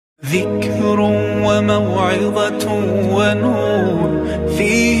ذكر وموعظة ونور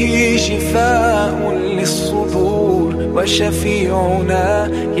فيه شفاء للصدور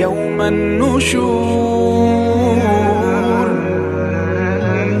وشفيعنا يوم النشور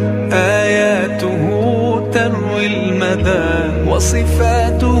آياته تروي المدى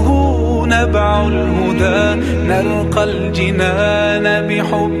وصفاته نبع الهدى نلقى الجنان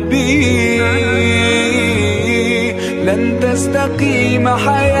بحبه لن تستقيم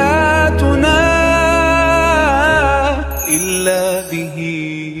حياتنا إلا به.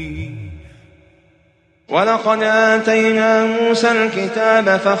 ولقد آتينا موسى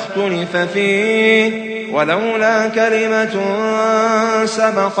الكتاب فاختلف فيه ولولا كلمة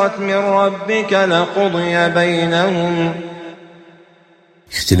سبقت من ربك لقضي بينهم.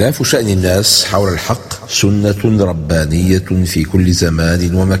 اختلاف شأن الناس حول الحق سنة ربانية في كل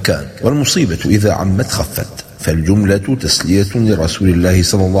زمان ومكان، والمصيبة إذا عمت خفت، فالجملة تسلية لرسول الله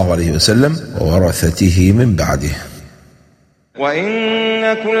صلى الله عليه وسلم وورثته من بعده.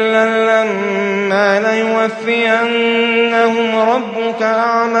 وإن كلا لما ليوفينهم ربك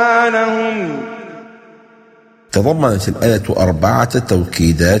أعمالهم. تضمنت الآية 4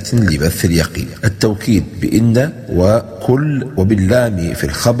 توكيدات لبث اليقين: التوكيد بإن وكل وباللام في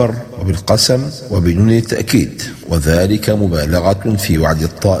الخبر وبالقسم وبنون التأكيد، وذلك مبالغة في وعد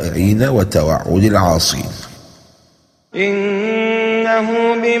الطائعين وتوعد العاصين. إنه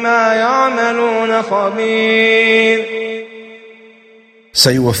بما يعملون خبير.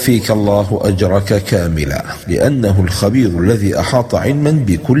 سيوفيك الله أجرك كاملا، لأنه الخبير الذي أحاط علما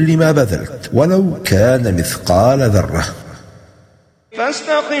بكل ما بذلت ولو كان مثقال ذرة.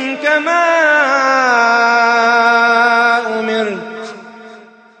 فاستقم كما أمرت.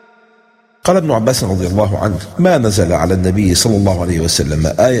 قال ابن عباس رضي الله عنه: ما نزل على النبي صلى الله عليه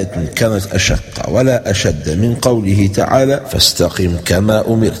وسلم آية كانت أشق ولا أشد من قوله تعالى: فاستقم كما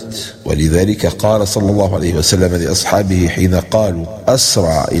أمرت. ولذلك قال صلى الله عليه وسلم لأصحابه حين قالوا: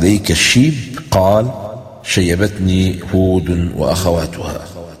 أسرع إليك الشيب، قال: شيبتني هود وأخواتها.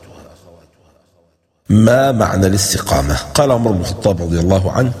 ما معنى الاستقامة؟ قال عمر بن الخطاب رضي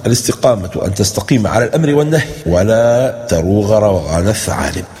الله عنه: الاستقامة أن تستقيم على الأمر والنهي ولا تروغ روغان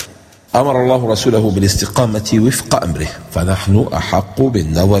الثعالب. أمر الله رسوله بالاستقامة وفق أمره، فنحن أحق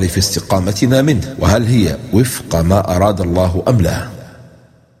بالنظر في استقامتنا منه، وهل هي وفق ما أراد الله أم لا.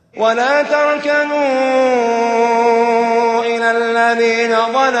 ولا تركنوا إلى الذين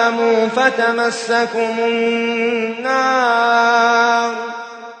ظلموا فتمسكم النار.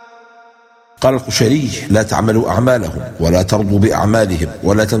 قال القشيري: لا تعملوا أعمالهم ولا ترضوا بأعمالهم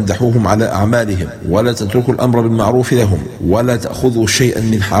ولا تمدحوهم على أعمالهم ولا تتركوا الأمر بالمعروف لهم ولا تأخذوا شيئا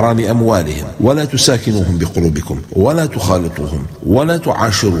من حرام أموالهم ولا تساكنوهم بقلوبكم ولا تخالطوهم ولا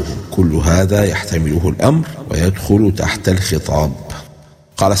تعاشروهم. كل هذا يحتمله الأمر ويدخل تحت الخطاب.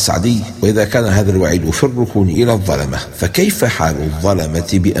 قال السعدي: وإذا كان هذا الوعيد في الركون إلى الظلمة فكيف حال الظلمة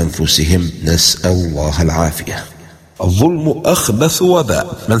بأنفسهم؟ نسأل الله العافية. الظلم أخبث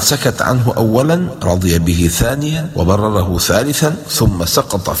وباء، من سكت عنه أولا رضي به ثانيا وبرره ثالثا ثم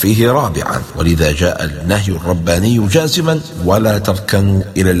سقط فيه رابعا، ولذا جاء النهي الرباني جازما: ولا تركنوا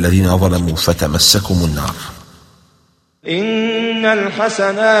إلى الذين ظلموا فتمسكم النار. إن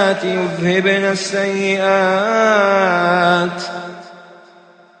الحسنات يذهبن السيئات.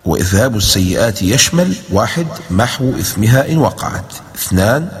 وإذهاب السيئات يشمل: 1. محو إثمها إن وقعت،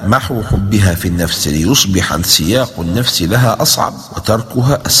 2. محو حبها في النفس ليصبح انسياق النفس لها أصعب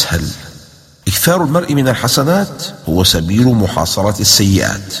وتركها أسهل. إكثار المرء من الحسنات هو سبيل محاصرة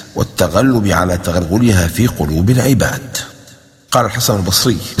السيئات والتغلب على تغلغلها في قلوب العباد. قال الحسن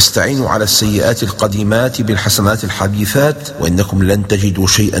البصري: استعينوا على السيئات القديمات بالحسنات الحديثات، وإنكم لن تجدوا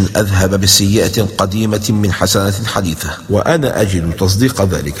شيئا أذهب بسيئة قديمة من حسنات حديثة، وأنا أجد تصديق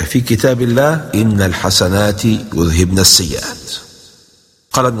ذلك في كتاب الله: إن الحسنات يذهبن السيئات.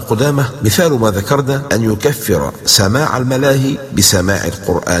 قال ابن قدامة: مثال ما ذكرنا أن يكفر سماع الملاهي بسماع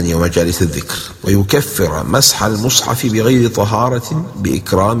القرآن ومجالس الذكر، ويكفر مسح المصحف بغير طهارة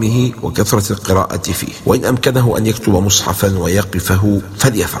بإكرامه وكثرة القراءة فيه، وإن أمكنه أن يكتب مصحفا ويقفه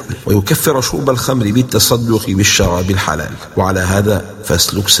فليفعل، ويكفر شرب الخمر بالتصدق بالشراب الحلال. وعلى هذا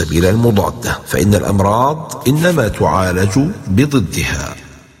فاسلك سبيل المضادة، فإن الأمراض إنما تعالج بضدها.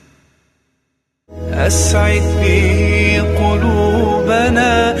 أسعد به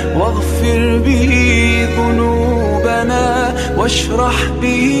قلوبنا واغفر به ذنوبنا واشرح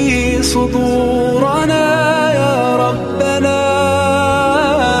به صدورنا يا ربنا.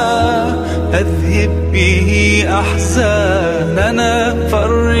 أذهب به أحزاننا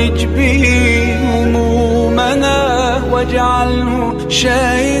فرج به همومنا واجعله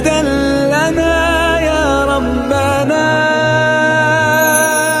شاهدا لنا يا ربنا.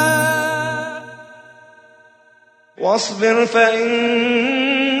 واصبر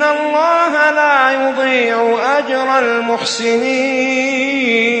فإن الله لا يضيع أجر المحسنين.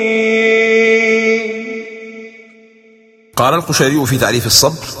 قال القشيري في تعريف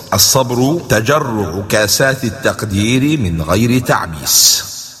الصبر: الصبر تجرع كاسات التقدير من غير تعبيس.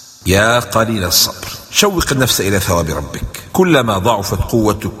 يا قليل الصبر، شوق النفس إلى ثواب ربك كلما ضعفت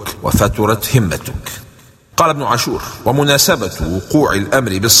قوتك وفترت همتك. قال ابن عاشور: ومناسبة وقوع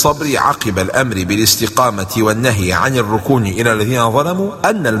الأمر بالصبر عقب الأمر بالاستقامة والنهي عن الركون إلى الذين ظلموا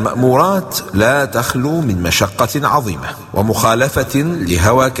أن المأمورات لا تخلو من مشقة عظيمة ومخالفة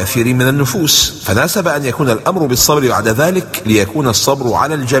لهوى كثير من النفوس، فناسب أن يكون الأمر بالصبر بعد ذلك ليكون الصبر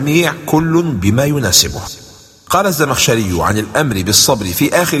على الجميع كل بما يناسبه. قال الزمخشري عن الأمر بالصبر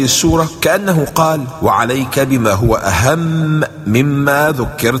في آخر السورة كأنه قال: وعليك بما هو أهم مما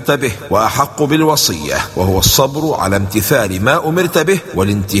ذكرت به وأحق بالوصية، وهو الصبر على امتثال ما أمرت به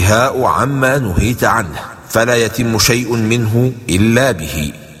والانتهاء عما نهيت عنه، فلا يتم شيء منه إلا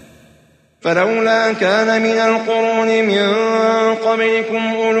به. فلولا كان من القرون من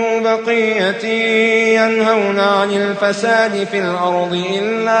قبلكم أولو بقية ينهون عن الفساد في الأرض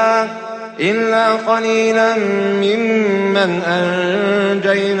إلا قليلا ممن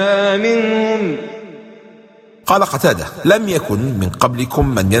أنجينا منهم. قال قتادة: لم يكن من قبلكم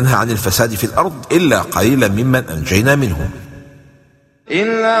من ينهى عن الفساد في الأرض إلا قليلا ممن أنجينا منهم.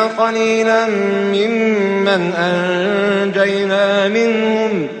 إلا قليلا ممن أنجينا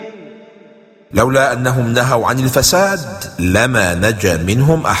منهم. لولا أنهم نهوا عن الفساد لما نجا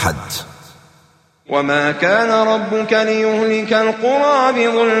منهم أحد. وما كان ربك ليهلك القرى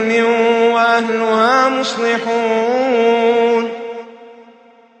بظلم وأهلها مصلحون.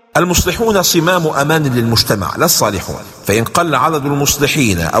 المصلحون صمام أمان للمجتمع لا الصالحون، فإن قل عدد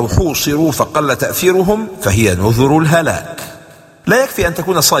المصلحين أو حوصروا فقل تأثيرهم فهي نذر الهلاك. لا يكفي أن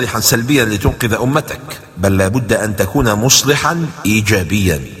تكون صالحا سلبيا لتنقذ أمتك، بل لا بد أن تكون مصلحا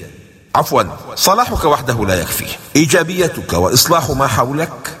إيجابيا. عفوا، صلاحك وحده لا يكفي، إيجابيتك وإصلاح ما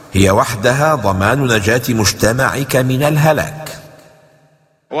حولك هي وحدها ضمان نجاة مجتمعك من الهلاك.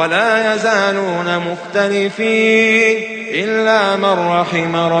 ولا يزالون مختلفين إلا من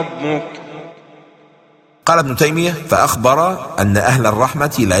رحم ربك. قال ابن تيمية: فأخبر أن أهل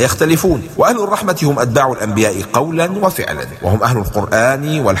الرحمة لا يختلفون، وأهل الرحمة هم أتباع الأنبياء قولا وفعلا، وهم أهل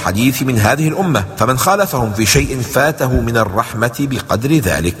القرآن والحديث من هذه الأمة، فمن خالفهم في شيء فاته من الرحمة بقدر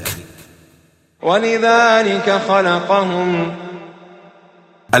ذلك. ولذلك خلقهم.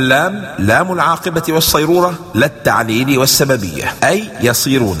 اللام لام العاقبة والصيرورة لا التعليل والسببية، أي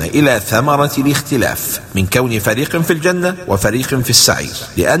يصيرون إلى ثمرة الاختلاف من كون فريق في الجنة وفريق في السعير،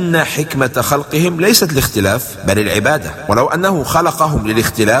 لأن حكمة خلقهم ليست الاختلاف بل العبادة، ولو أنه خلقهم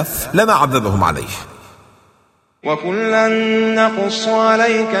للاختلاف لما عذبهم عليه. وكلا نقص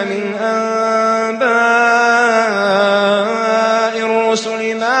عليك من أنباء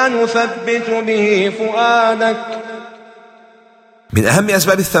الرسل ما نثبت به فؤادك. من أهم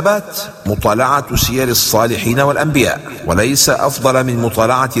أسباب الثبات مطالعة سير الصالحين والأنبياء، وليس أفضل من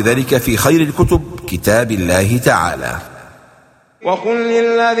مطالعة ذلك في خير الكتب كتاب الله تعالى. وقل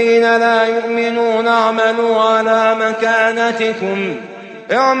للذين لا يؤمنون اعملوا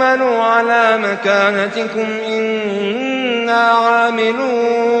على مكانتكم إنا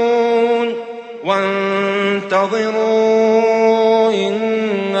عاملون وانتظروا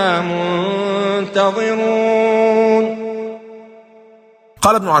إنا منتظرون.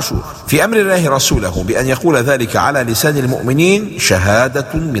 قال ابن عاشور: في أمر الله رسوله بأن يقول ذلك على لسان المؤمنين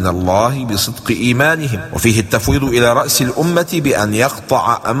شهادة من الله بصدق إيمانهم، وفيه التفويض إلى رأس الأمة بأن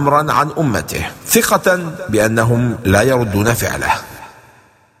يقطع أمرا عن أمته ثقة بأنهم لا يردون فعله.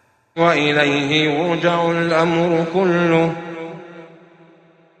 وإليه يرجع الأمر كله،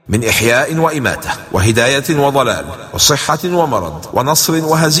 من إحياء وإماتة وهداية وضلال وصحة ومرض ونصر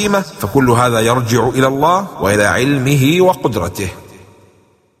وهزيمة، فكل هذا يرجع إلى الله وإلى علمه وقدرته.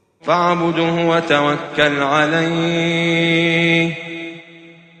 فاعبده وتوكل عليه.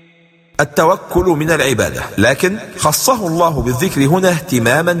 التوكل من العبادة، لكن خصه الله بالذكر هنا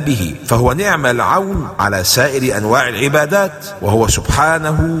اهتماما به، فهو نعم العون على سائر أنواع العبادات، وهو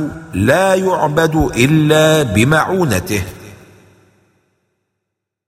سبحانه لا يعبد إلا بمعونته.